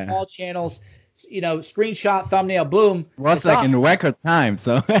 cross-platforms, all channels, screenshot, thumbnail, boom. Well, it's like in record time,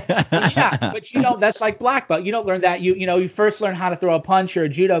 so. Yeah, but that's like black belt. You don't learn that. You first learn how to throw a punch or a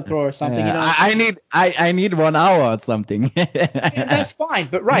judo throw or something. I need 1 hour or something. And that's fine,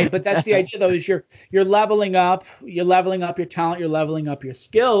 but that's the idea though. Is you're leveling up. You're leveling up your talent. You're leveling up your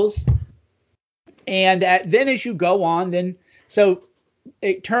skills, and then as you go on, so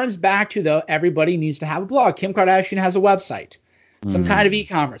it turns back to though everybody needs to have a blog. Kim Kardashian has a website, some kind of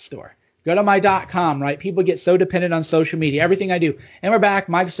e-commerce store. Go to my.com, right? People get so dependent on social media, everything I do. And we're back,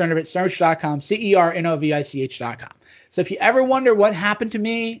 Mike Cernovich, Cernovich.com, CERNOVICH.com. So if you ever wonder what happened to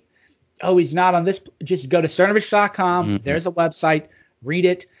me, he's not on this, just go to Cernovich.com. There's a website, read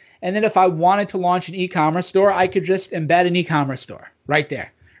it. And then if I wanted to launch an e-commerce store, I could just embed an e-commerce store right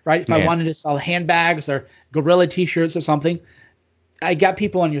there, right? If I wanted to sell handbags or gorilla t-shirts or something, I got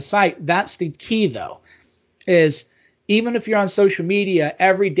people on your site. That's the key, though, is even if you're on social media,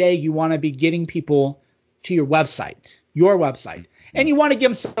 every day you want to be getting people to your website. And you want to give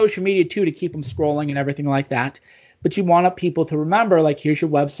them social media, too, to keep them scrolling and everything like that. But you want people to remember, like, here's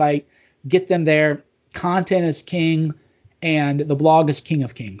your website. Get them there. Content is king, and the blog is king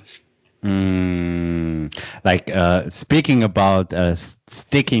of kings. Speaking about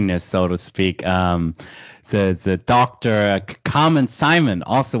stickiness, so to speak, the Dr. Carmen Simon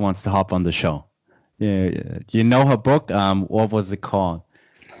also wants to hop on the show. Yeah, do you know her book? What was it called?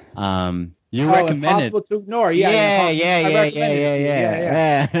 You recommended. Impossible to Ignore.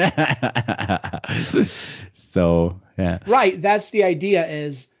 Yeah. So, yeah. Right. That's the idea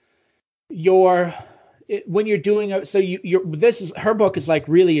is when you're doing it. So her book is like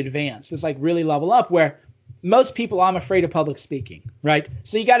really advanced. It's like really level up where most people, I'm afraid of public speaking. Right.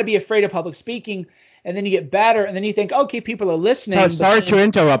 So you got to be afraid of public speaking. And then you get better, and then you think, okay, people are listening. Sorry to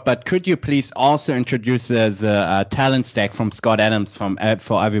interrupt, but could you please also introduce the talent stack from Scott Adams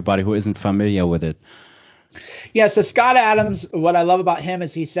for everybody who isn't familiar with it? Yeah, so Scott Adams, what I love about him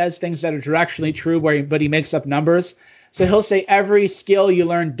is he says things that are directionally true, but he makes up numbers. So he'll say every skill you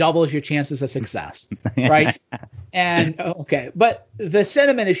learn doubles your chances of success, right? And but the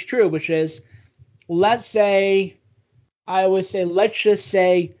sentiment is true, which is, let's just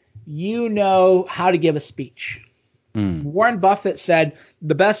say, you know how to give a speech. Warren Buffett said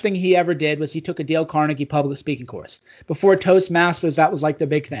the best thing he ever did was he took a Dale Carnegie public speaking course. Before Toastmasters, that was like the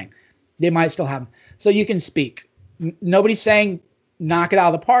big thing. They might still have them. So you can speak. Nobody's saying knock it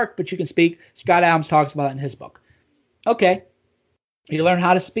out of the park, but you can speak. Scott Adams talks about it in his book. Okay. You learn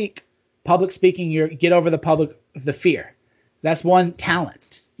how to speak. Public speaking, you get over the fear. That's one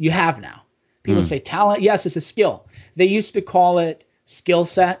talent you have now. People say talent. Yes, it's a skill. They used to call it skill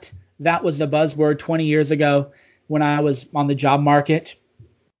set. That was the buzzword 20 years ago when I was on the job market.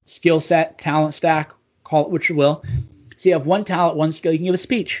 Skill set, talent stack, call it what you will. So you have one talent, one skill. You can give a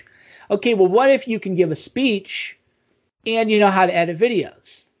speech. Okay, well, what if you can give a speech and you know how to edit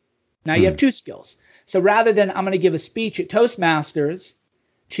videos? Now you have two skills. So rather than I'm going to give a speech at Toastmasters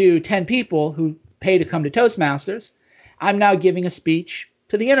to 10 people who pay to come to Toastmasters, I'm now giving a speech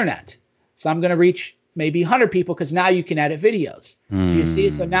to the internet. So I'm going to reach maybe 100 people because now you can edit videos. Do you see?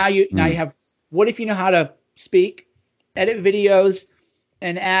 So now you have, what if you know how to speak, edit videos,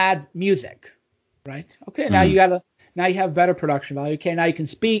 and add music, right? Okay, now you have better production value. Okay, now you can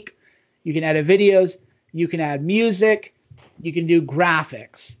speak, you can edit videos, you can add music, you can do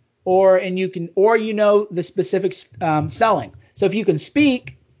graphics, or you know the specific selling. So if you can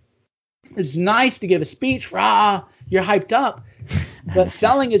speak, it's nice to give a speech. Rah, you're hyped up. But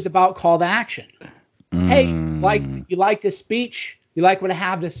selling is about call to action. Hey, you like this speech? You like what I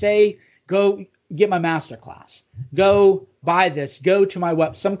have to say? Go get my masterclass. Go buy this. Go to my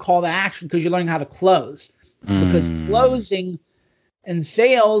web. Some call to action because you're learning how to close. Because closing and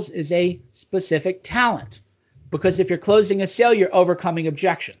sales is a specific talent. Because if you're closing a sale, you're overcoming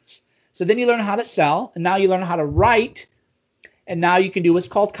objections. So then you learn how to sell, and now you learn how to write, and now you can do what's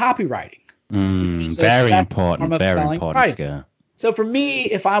called copywriting. Very important skill. So for me,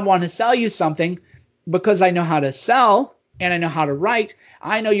 if I want to sell you something, because I know how to sell and I know how to write,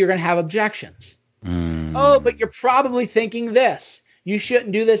 I know you're going to have objections. Oh, but you're probably thinking this. You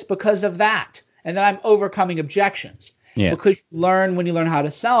shouldn't do this because of that. And then I'm overcoming objections. Yeah. Because when you learn how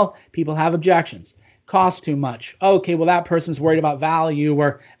to sell, people have objections. Cost too much. Okay, well, that person's worried about value,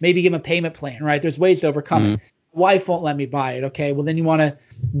 or maybe give them a payment plan, right? There's ways to overcome it. Wife won't let me buy it. Okay, well, then you want to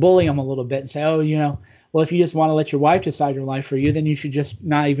bully them a little bit and say, well, if you just want to let your wife decide your life for you, then you should just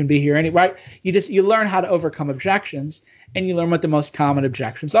not even be here anyway, right? You learn how to overcome objections, and you learn what the most common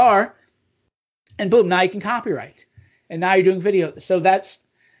objections are, and boom, now you can copyright, and now you're doing video. So that's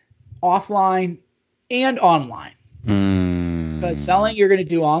offline and online. Because selling, you're going to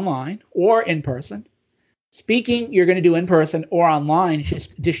do online or in person. Speaking, you're going to do in person or online. It's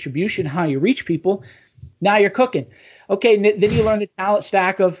just distribution, how you reach people. Now you're cooking. Okay, then you learn the talent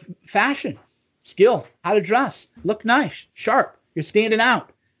stack of fashion, skill, how to dress, look nice, sharp. You're standing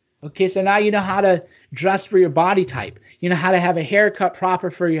out. Okay, so now you know how to dress for your body type. You know how to have a haircut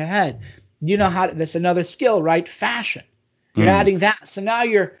proper for your head. You know that's another skill, right? Fashion. You're adding that. So now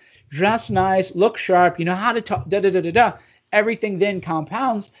you're dressed nice, look sharp. You know how to talk, da-da-da-da-da. Everything then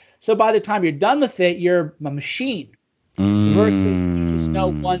compounds. So by the time you're done with it, you're a machine versus you just know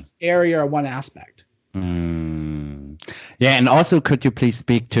one area or one aspect. Yeah, and also could you please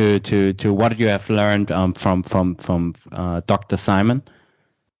speak to what you have learned from Dr. Simon?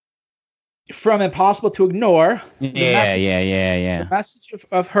 From Impossible to Ignore. Yeah. The message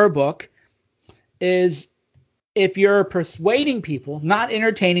of her book is if you're persuading people, not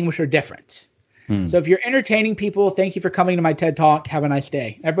entertaining, which are different. So if you're entertaining people, thank you for coming to my TED Talk. Have a nice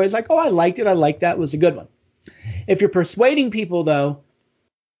day. Everybody's like, oh, I liked it. I liked that. It was a good one. If you're persuading people, though,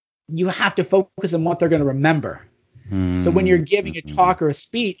 you have to focus on what they're going to remember. So when you're giving a talk or a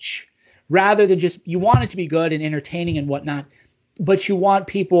speech, rather than just, you want it to be good and entertaining and whatnot, but you want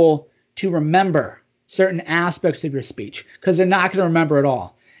people to remember certain aspects of your speech because they're not going to remember it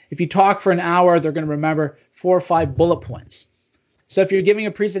all. If you talk for an hour, they're going to remember 4 or 5 bullet points. So if you're giving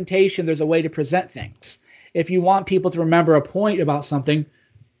a presentation, there's a way to present things. If you want people to remember a point about something,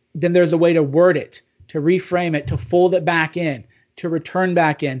 then there's a way to word it, to reframe it, to fold it back in, to return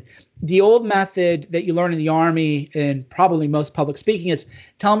back in. The old method that you learn in the Army and probably most public speaking is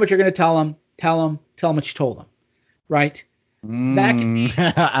tell them what you're going to tell them what you told them, right? That can be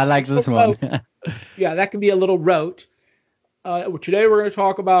I like this one. Yeah, that can be a little rote. Today we're going to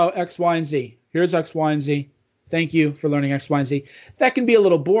talk about X, Y, and Z. Here's X, Y, and Z. Thank you for learning X, Y, and Z. That can be a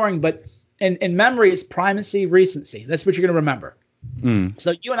little boring, but in memory, it's primacy, recency. That's what you're going to remember.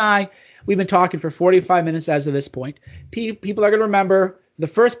 So you and I, we've been talking for 45 minutes as of this point. People are going to remember the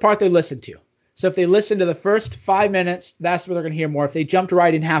first part they listened to. So if they listen to the first 5 minutes, that's what they're going to hear more. If they jumped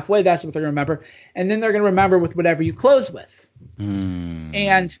right in halfway, that's what they're going to remember. And then they're going to remember with whatever you close with.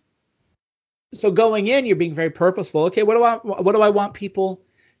 And so going in, you're being very purposeful. Okay, what do I want people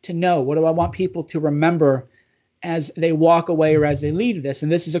to know? What do I want people to remember as they walk away or as they leave this?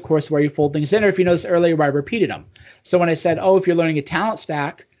 And this is, of course, where you fold things in. Or if you noticed earlier, where I repeated them. So when I said, if you're learning a talent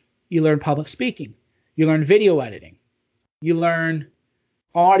stack, You learn public speaking. You learn video editing. You learn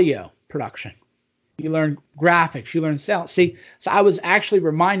audio production. You learn graphics. You learn sales. See, so I was actually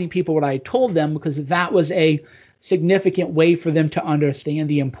reminding people what I told them because that was a significant way for them to understand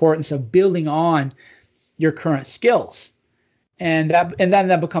the importance of building on your current skills. And then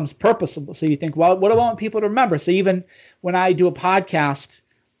that becomes purposeful. So you think, well, what do I want people to remember? So even when I do a podcast,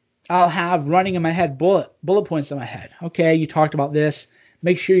 I'll have running in my head bullet points in my head. Okay, you talked about this.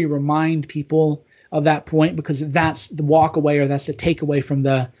 Make sure you remind people of that point because that's the walk away or that's the takeaway from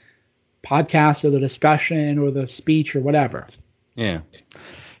the podcast or the discussion or the speech or whatever. Yeah.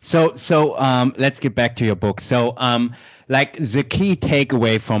 So let's get back to your book. So like the key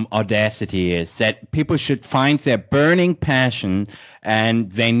takeaway from Audacity is that people should find their burning passion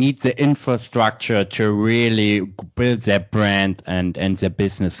and they need the infrastructure to really build their brand and their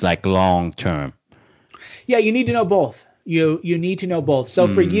business like long term. Yeah, you need to know both. You need to know both. So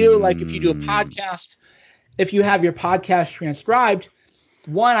for you, like if you do a podcast, if you have your podcast transcribed,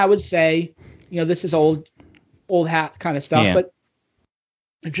 one, I would say, this is old hat kind of stuff, but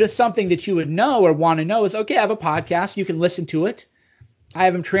just something that you would know or want to know is, okay, I have a podcast. You can listen to it. I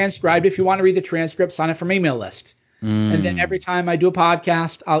have them transcribed. If you want to read the transcript, sign up for my email list. And then every time I do a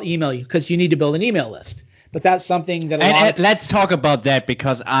podcast, I'll email you because you need to build an email list. But that's something that let's talk about that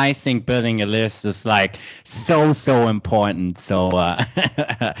because I think building a list is like so important. So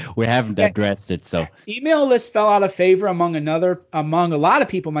we haven't addressed it. So email lists fell out of favor among a lot of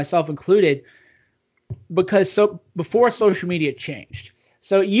people, myself included, because before social media changed.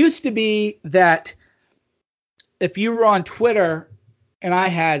 So it used to be that if you were on Twitter and I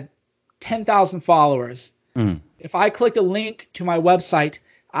had 10,000 followers, if I clicked a link to my website,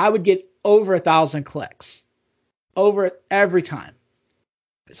 I would get over 1,000 clicks over every time.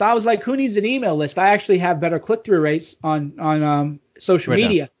 So I was like, who needs an email list? I actually have better click-through rates on social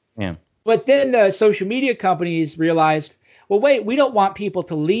media. Yeah. But then the social media companies realized, well, wait, we don't want people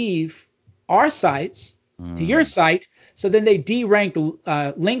to leave our sites to your site. So then they de-ranked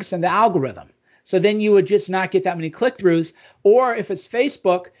links in the algorithm. So then you would just not get that many click-throughs. Or if it's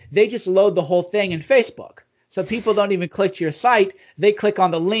Facebook, they just load the whole thing in Facebook. So people don't even click to your site. They click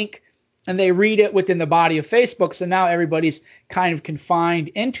on the link and they read it within the body of Facebook. So now everybody's kind of confined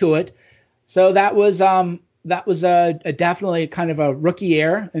into it. So that was definitely kind of a rookie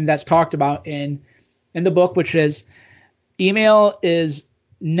error, and that's talked about in the book, which is email is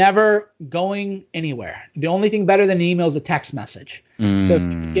never going anywhere. The only thing better than an email is a text message. So if you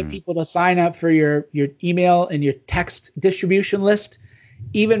can get people to sign up for your email and your text distribution list,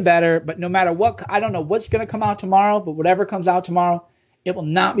 even better. But no matter what, I don't know what's going to come out tomorrow, but whatever comes out tomorrow, it will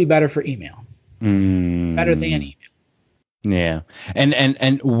not be better for email. Better than email. Yeah.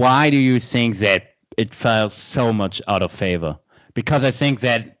 And why do you think that it fell so much out of favor? Because I think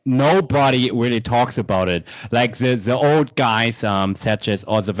that nobody really talks about it. Like the old guys, such as,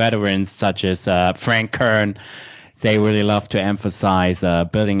 or the veterans, such as Frank Kern, they really love to emphasize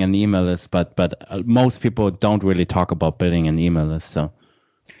building an email list, but most people don't really talk about building an email list. So,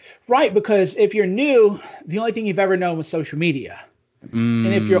 right, because if you're new, the only thing you've ever known was social media. And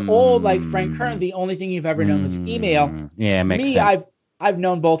if you're old, like Frank Kern, the only thing you've ever known was email. Yeah, makes sense. I've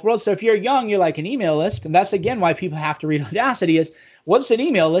known both worlds. So if you're young, you're like an email list. And that's, again, why people have to read Audacity is, what's an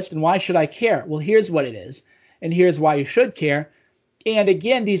email list and why should I care? Well, here's what it is. And here's why you should care. And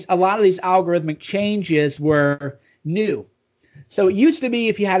again, a lot of these algorithmic changes were new. So it used to be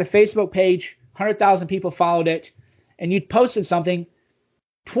if you had a Facebook page, 100,000 people followed it, and you posted something,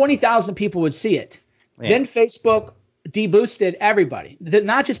 20,000 people would see it. Yeah. Then Facebook deboosted everybody,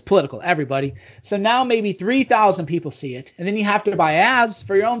 not just political, everybody. So now maybe 3,000 people see it, and then you have to buy ads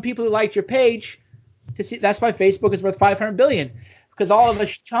for your own people who liked your page to see. That's why Facebook is worth $500 billion, because all of us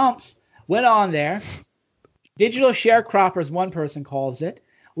chumps went on there. Digital sharecroppers, one person calls it.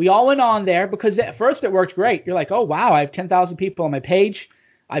 We all went on there because at first it worked great. You're like, oh wow, I have 10,000 people on my page.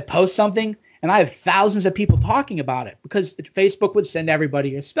 I post something, and I have thousands of people talking about it because Facebook would send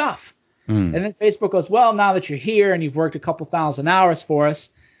everybody your stuff. And then Facebook goes, well, now that you're here and you've worked a couple thousand hours for us,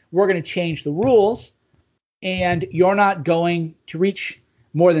 we're going to change the rules, and you're not going to reach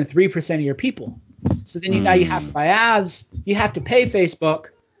more than 3% of your people. So then now you have to buy ads. You have to pay Facebook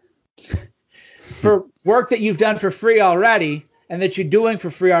for work that you've done for free already and that you're doing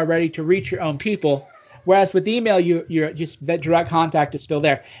for free already to reach your own people. Whereas with email, you're just, that direct contact is still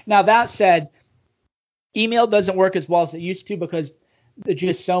there. Now, that said, email doesn't work as well as it used to because there's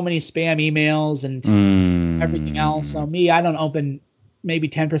just so many spam emails and everything else. So I don't open maybe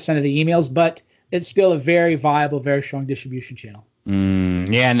 10% of the emails, but it's still a very viable, very strong distribution channel.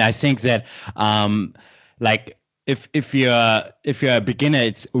 Yeah, and I think that like if you're a beginner,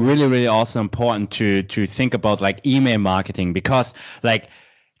 it's really, really also important to think about like email marketing, because like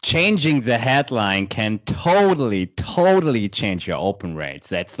changing the headline can totally change your open rates.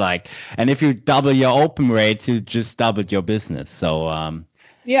 That's like, and if you double your open rates, you just doubled your business. So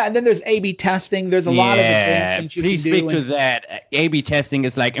yeah, and then there's A/B testing. There's a lot of advanced things you can do. Please speak to that. A/B testing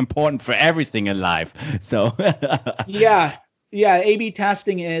is like important for everything in life. So yeah, A/B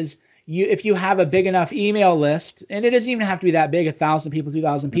testing is if you have a big enough email list, and it doesn't even have to be that big, 1,000 people,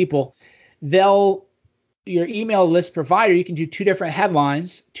 2,000 people, your email list provider, you can do 2 different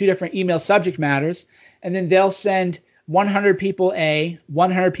headlines, 2 different email subject matters, and then they'll send 100 people A,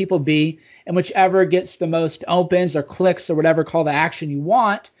 100 people B, and whichever gets the most opens or clicks or whatever call to action you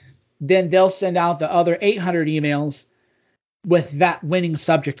want, then they'll send out the other 800 emails with that winning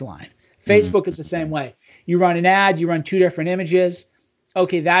subject line. Facebook is the same way. You run an ad, you run 2 different images.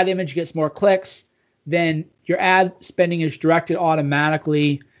 Okay, that image gets more clicks, then your ad spending is directed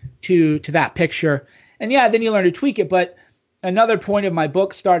automatically to that picture. And yeah, then you learn to tweak it. But another point of my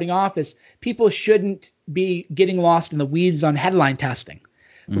book starting off is people shouldn't be getting lost in the weeds on headline testing.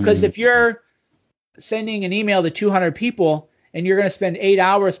 Because if you're sending an email to 200 people and you're going to spend 8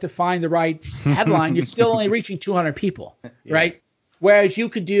 hours to find the right headline, you're still only reaching 200 people, right? Whereas you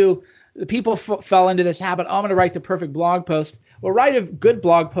could do, people fell into this habit, I'm going to write the perfect blog post. Well, write a good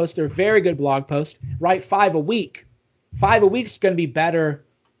blog post or a very good blog post. Write 5 a week. 5 a week is going to be better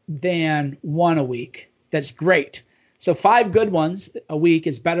than 1 a week. That's great. So 5 good ones a week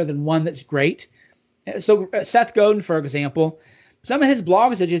is better than 1 that's great. So Seth Godin, for example, some of his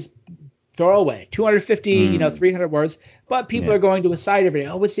blogs are just throwaway, 250, 300 words, but people are going to a site every day.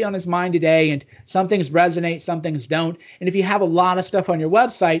 Oh, what's he on his mind today? And some things resonate, some things don't. And if you have a lot of stuff on your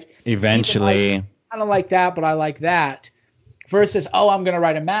website, eventually, I don't like that, but I like that. Versus, oh, I'm going to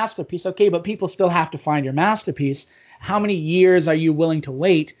write a masterpiece. Okay, but people still have to find your masterpiece. How many years are you willing to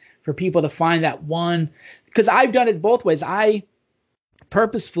wait for people to find that one? Because I've done it both ways. I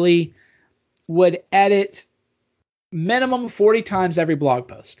purposefully would edit minimum 40 times every blog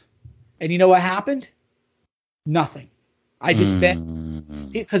post. And you know what happened? Nothing. I just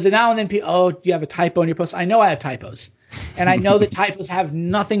spent, because now and then people, oh, do you have a typo in your post? I know I have typos. And I know that typos have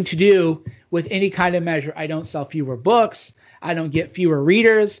nothing to do with any kind of measure. I don't sell fewer books. I don't get fewer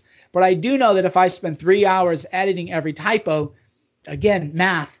readers. But I do know that if I spend 3 hours editing every typo, again,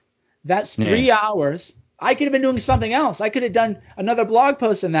 math, that's 3 hours. I could have been doing something else. I could have done another blog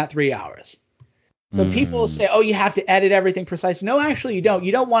post in that 3 hours. So people say, oh, you have to edit everything precise. No, actually, you don't.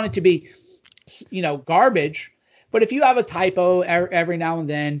 You don't want it to be, garbage. But if you have a typo every now and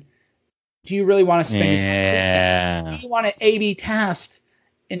then, do you really want to spend your time? Do you want to A/B test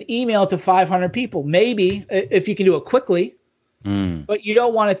an email to 500 people? Maybe, if you can do it quickly. But you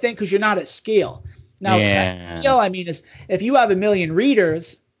don't want to think, because you're not at scale. Now, at scale, I mean, is if you have 1 million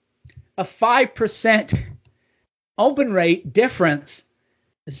readers, a 5% open rate difference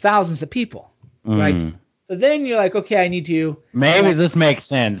is thousands of people. Right. So then you're like, okay, I need to. Maybe this makes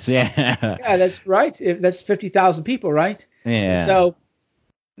sense. Yeah, that's right. That's 50,000 people, right? Yeah. So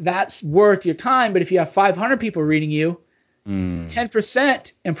that's worth your time. But if you have 500 people reading you,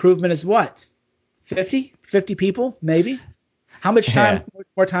 10% improvement is what? 50 people, maybe? How much time,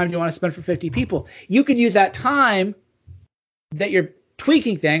 more time do you want to spend for 50 people? You could use that time that you're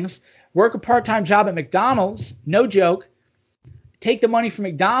tweaking things, work a part-time job at McDonald's, no joke, take the money from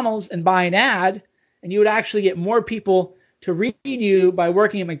McDonald's and buy an ad, and you would actually get more people to read you by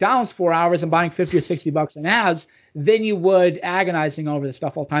working at McDonald's 4 hours and buying $50 or $60 in ads than you would agonizing over this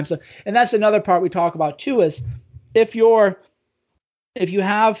stuff all the time. So, and that's another part we talk about too, is if you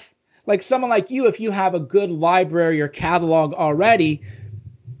have, like someone like you, if you have a good library or catalog already,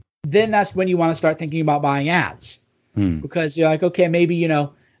 then that's when you want to start thinking about buying ads. Because you're like, okay, maybe you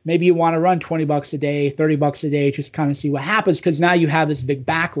want to run $20 a day, $30 a day, just kind of see what happens, because now you have this big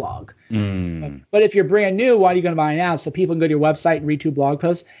backlog. But if you're brand new, why are you going to buy an ad? So people can go to your website and read 2 blog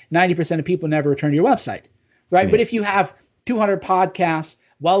posts. 90% of people never return to your website, right? But if you have 200 podcasts,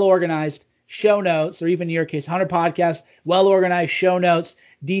 well-organized, show notes, or even in your case, 100 podcasts, well-organized, show notes,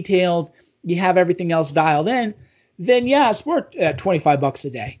 detailed, you have everything else dialed in, then it's worth $25 a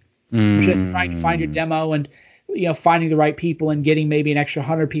day. Just trying to find your demo and finding the right people and getting maybe an extra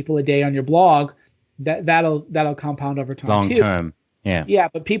 100 people a day on your blog, that'll compound over time long term. Yeah. Yeah,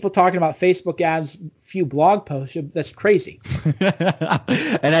 but people talking about Facebook ads, few blog posts, that's crazy.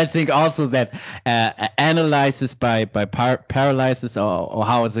 And I think also that analysis by paralysis, or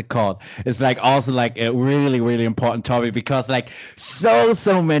how is it called? It's like also like a really, really important topic, because like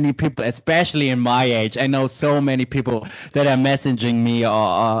so many people, especially in my age, I know so many people that are messaging me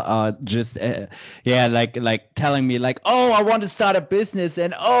or just like telling me like, oh, I want to start a business,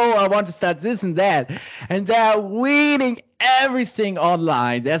 and oh, I want to start this and that, and they're reading everything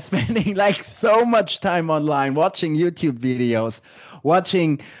online. They're spending like so much time online watching YouTube videos,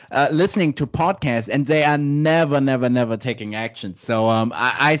 listening to podcasts, and they are never taking action. So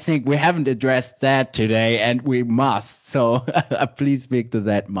I think we haven't addressed that today, and we must. So please speak to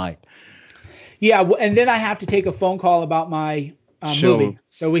that, Mike. Yeah, and then I have to take a phone call about my movie.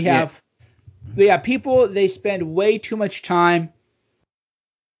 So we have people, they spend way too much time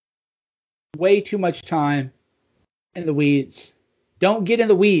in the weeds. Don't get in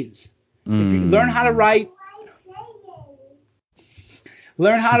the weeds. If you learn how to write,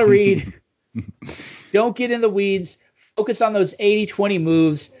 learn how to read, don't get in the weeds. Focus on those 80-20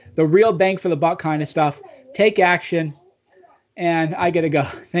 moves, the real bang for the buck kind of stuff. Take action. And I gotta go.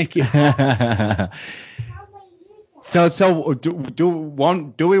 Thank you. So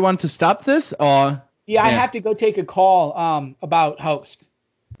do we want to stop this, or? Yeah, I have to go take a call about host.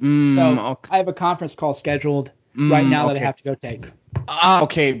 Okay. I have a conference call scheduled right now that I have to go take.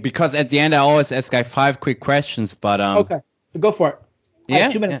 Okay, because at the end I always ask like 5 quick questions, but okay, go for it. I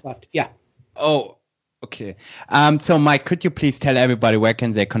have 2 minutes left. Yeah. Oh, okay. So Mike, could you please tell everybody where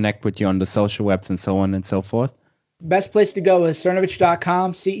can they connect with you on the social webs and so on and so forth? Best place to go is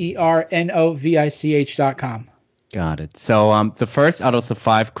cernovich.com, CERNOVICH.com. Got it. So the first out of the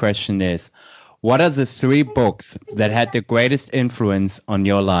 5 question is, what are the 3 books that had the greatest influence on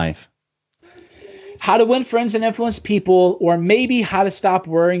your life? How to Win Friends and Influence People, or maybe How to Stop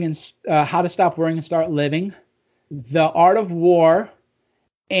Worrying and Start Living, The Art of War,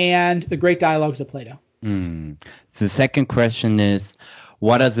 and The Great Dialogues of Plato. The second question is,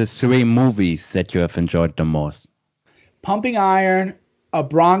 what are the 3 movies that you have enjoyed the most? Pumping Iron, A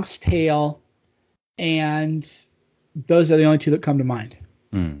Bronx Tale, and those are the only 2 that come to mind.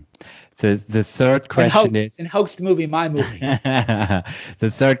 The third question is... And Hoaxed movie, my movie. The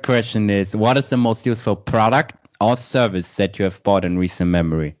third question is, what is the most useful product or service that you have bought in recent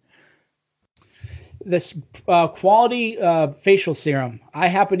memory? This quality facial serum. I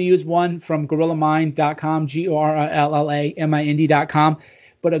happen to use one from gorillamind.com, GORLLAMIND.com,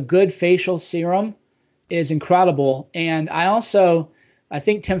 but a good facial serum is incredible. And I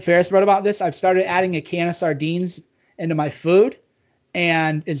think Tim Ferriss wrote about this. I've started adding a can of sardines into my food,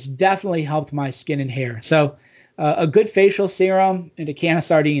 and it's definitely helped my skin and hair. So a good facial serum and a can of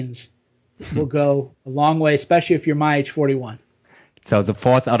sardines will go a long way, especially if you're my age, 41. So the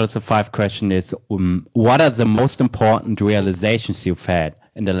fourth out of the 5 question is, what are the most important realizations you've had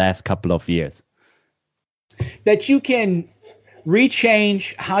in the last couple of years? That you can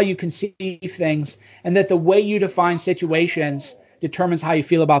rechange how you conceive things, and that the way you define situations determines how you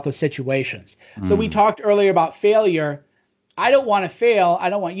feel about those situations. So we talked earlier about failure. I don't want to fail. I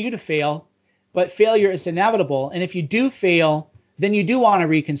don't want you to fail, but failure is inevitable. And if you do fail, then you do want to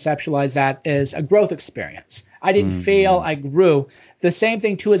reconceptualize that as a growth experience. I didn't fail, I grew. The same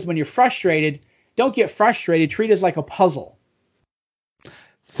thing too is when you're frustrated, don't get frustrated, treat it as like a puzzle.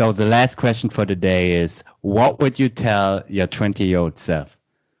 So the last question for today is, what would you tell your 20-year-old self?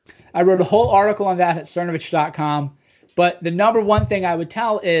 I wrote a whole article on that at Cernovich.com, but the number one thing I would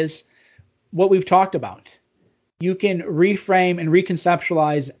tell is what we've talked about. You can reframe and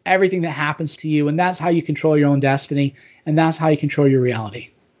reconceptualize everything that happens to you, and that's how you control your own destiny, and that's how you control your reality.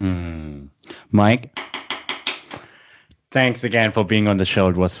 Mike, thanks again for being on the show.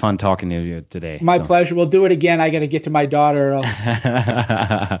 It was fun talking to you today. My pleasure. We'll do it again. I got to get to my daughter.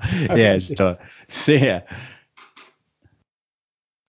 Yeah, sure. See ya.